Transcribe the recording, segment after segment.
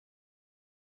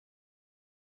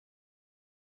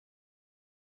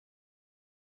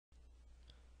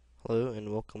Hello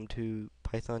and welcome to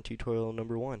Python tutorial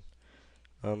number 1.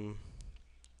 In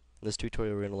this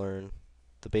tutorial we're going to learn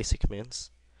the basic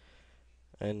commands,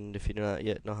 and if you do not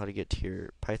yet know how to get to your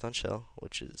Python shell,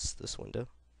 which is this window,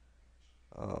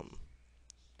 um,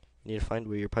 you need to find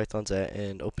where your Python's at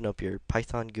and open up your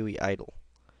Python GUI idle.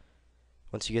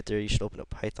 Once you get there, you should open up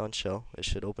Python shell. It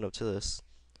should open up to this,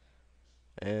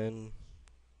 and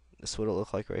this is what it'll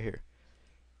look like right here.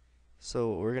 So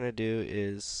what we're going to do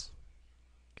is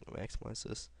going to maximize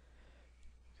this.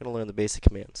 We're going to learn the basic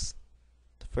commands.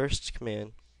 The first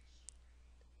command,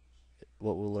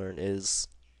 what we'll learn, is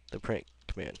the print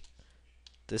command.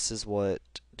 This is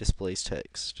what displays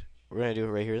text. We're going to do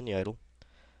it right here in the idle.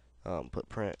 Put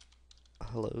print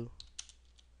hello,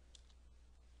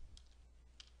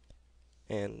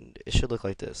 and it should look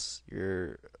like this.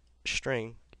 Your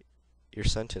string, your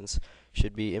sentence,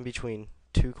 should be in between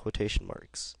two quotation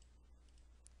marks.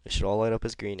 It should all light up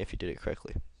as green if you did it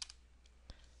correctly.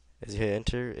 As you hit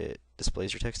enter, it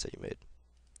displays your text that you made.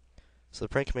 So the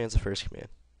print command is the first command.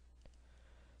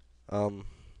 The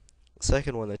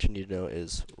second one that you need to know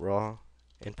is raw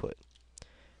input.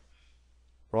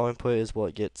 Raw input is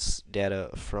what gets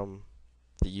data from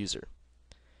the user.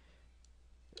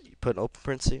 You put an open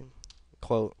parenthesis,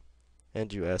 quote,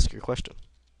 and you ask your question.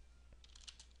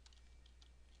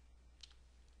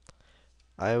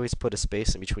 I always put a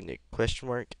space in between the question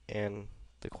mark and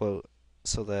the quote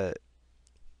so that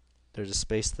there's a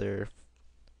space there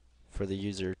for the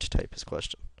user to type his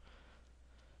question.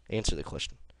 Answer the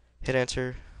question. Hit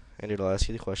enter, and it'll ask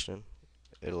you the question.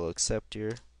 It'll accept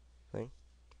your thing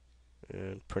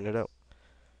and print it out.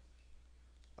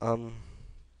 Now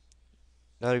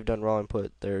that we've done raw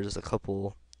input, there's a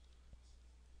couple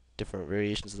different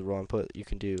variations of the raw input. You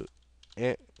can do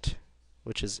int,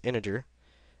 which is integer,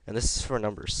 and this is for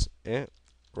numbers. Int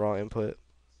raw input,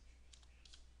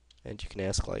 and you can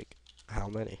ask like how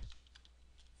many.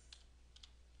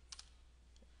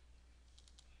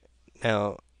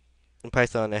 Now in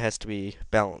Python it has to be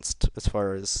balanced as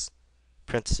far as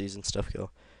parentheses and stuff go.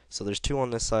 So there's two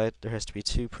on this side, there has to be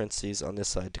two parentheses on this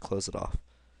side to close it off.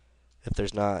 If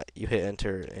there's not, you hit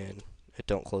enter and it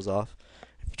don't close off.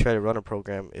 If you try to run a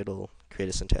program, it'll create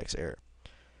a syntax error.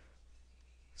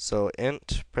 So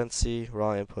int parenthesis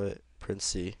raw input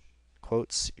parenthesis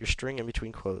quotes, your string in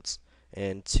between quotes,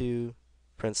 and two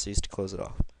parentheses to close it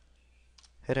off.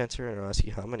 Hit enter and it'll ask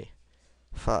you how many.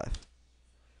 5.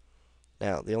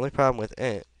 Now the only problem with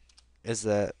int is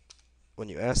that when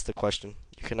you ask the question,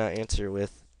 you cannot answer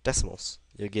with decimals.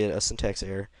 You'll get a syntax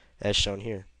error as shown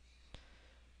here.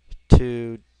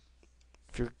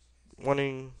 If you're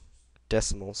wanting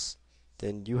decimals,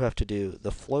 then you have to do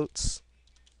the floats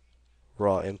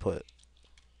raw input.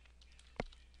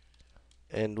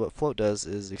 And what float does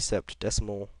is accept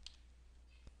decimal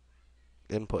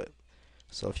input.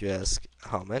 So if you ask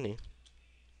how many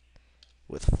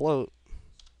with float,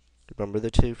 remember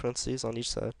the two parentheses on each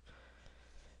side,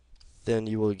 then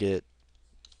you will get,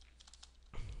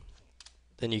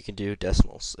 then you can do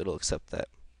decimals. It'll accept that.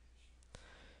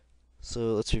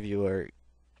 So let's review our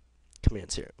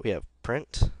commands here. We have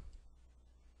print,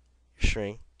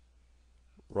 string,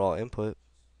 raw input,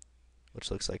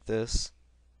 which looks like this,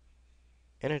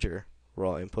 integer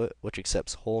raw input, which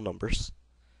accepts whole numbers,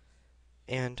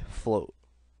 and float,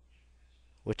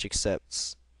 which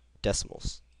accepts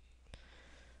decimals.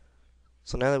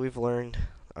 So now that we've learned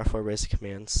our 4 basic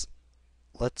commands,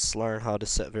 let's learn how to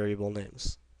set variable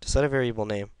names. To set a variable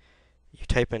name, you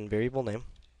type in variable name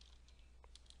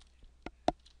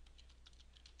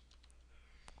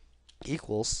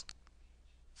equals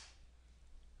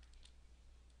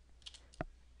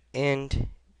and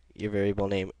your variable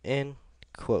name in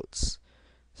quotes.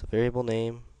 So variable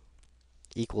name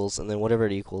equals, and then whatever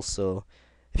it equals. So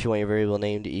if you want your variable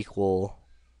name to equal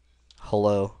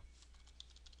hello,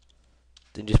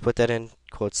 then just put that in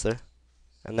quotes there,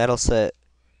 and that'll set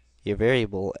your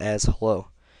variable as hello.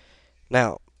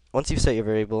 Now, once you've set your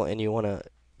variable and you want to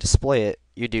display it,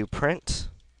 you do print,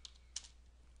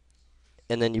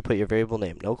 and then you put your variable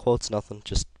name. No quotes, nothing,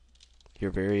 just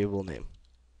your variable name.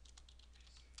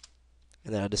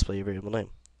 And that'll display your variable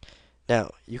name.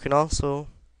 Now, you can also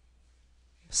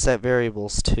set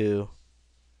variables to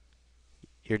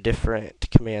your different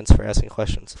commands for asking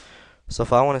questions. So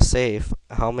if I want to save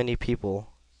how many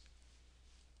people,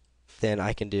 then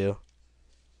I can do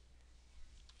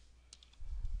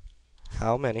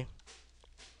how many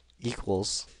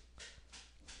equals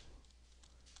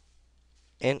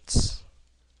int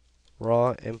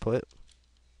raw input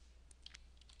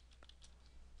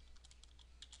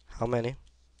how many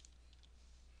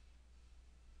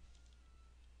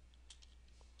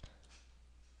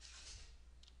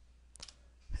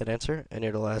hit enter, and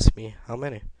it'll ask me how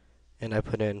many. And I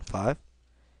put in 5.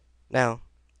 Now,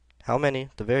 how many,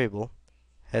 the variable,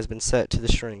 has been set to the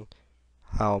string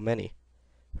how many,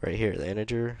 right here, the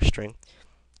integer string.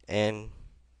 And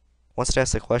once it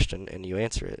asks the question and you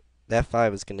answer it, that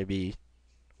 5 is going to be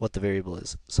what the variable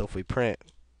is. So if we print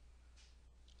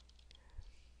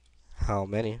how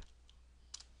many,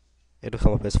 it'll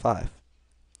come up as 5.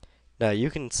 Now you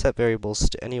can set variables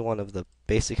to any one of the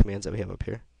basic commands that we have up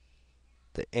here.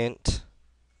 The int,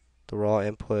 the raw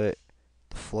input,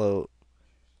 the float,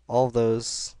 all of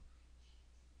those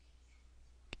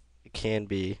can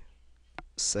be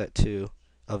set to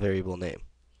a variable name.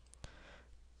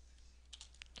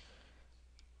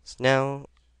 So now,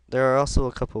 there are also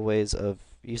a couple ways of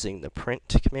using the print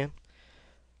command.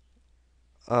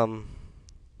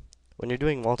 When you're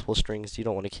doing multiple strings, you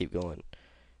don't want to keep going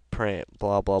print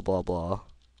blah blah blah blah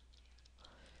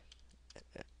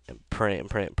and print and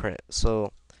print and print.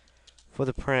 So for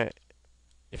the print,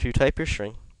 if you type your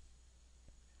string,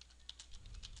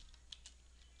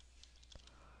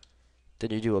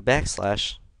 then you do a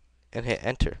backslash and hit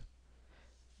enter.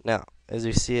 Now, as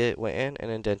you see, it went in and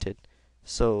indented,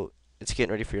 so it's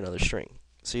getting ready for another string.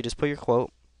 So you just put your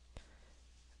quote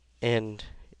and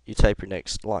you type your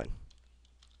next line.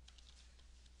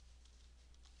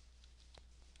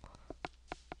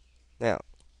 Now,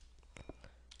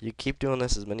 you keep doing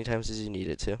this as many times as you need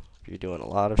it to. You're doing a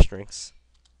lot of strings.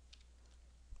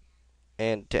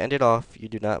 And to end it off, you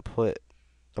do not put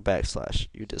a backslash.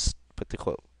 You just put the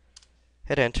quote.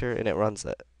 Hit enter and it runs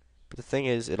that. But the thing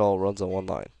is, it all runs on one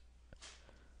line.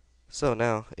 So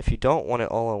now, if you don't want it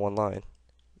all on one line,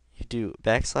 you do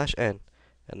 \n,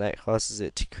 and that causes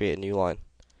it to create a new line.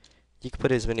 You can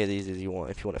put as many of these as you want.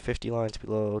 If you want 50 lines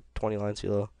below, 20 lines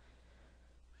below,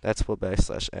 that's what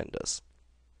 \n does.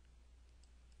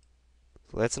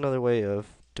 So that's another way of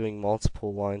doing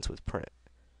multiple lines with print.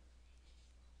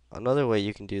 Another way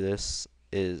you can do this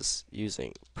is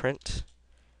using print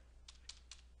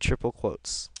triple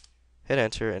quotes. Hit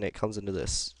enter and it comes into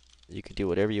this. You can do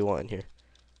whatever you want in here.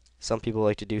 Some people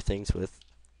like to do things with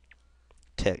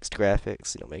text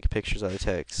graphics, make pictures out of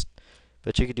text,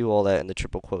 but you could do all that in the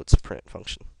triple quotes print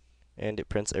function. And it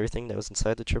prints everything that was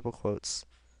inside the triple quotes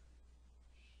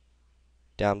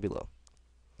down below.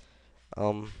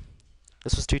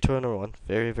 This was tutorial number 1,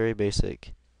 very, very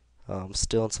basic,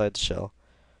 still inside the shell.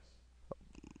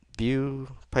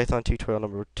 View Python tutorial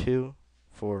number 2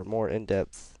 for more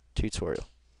in-depth tutorial.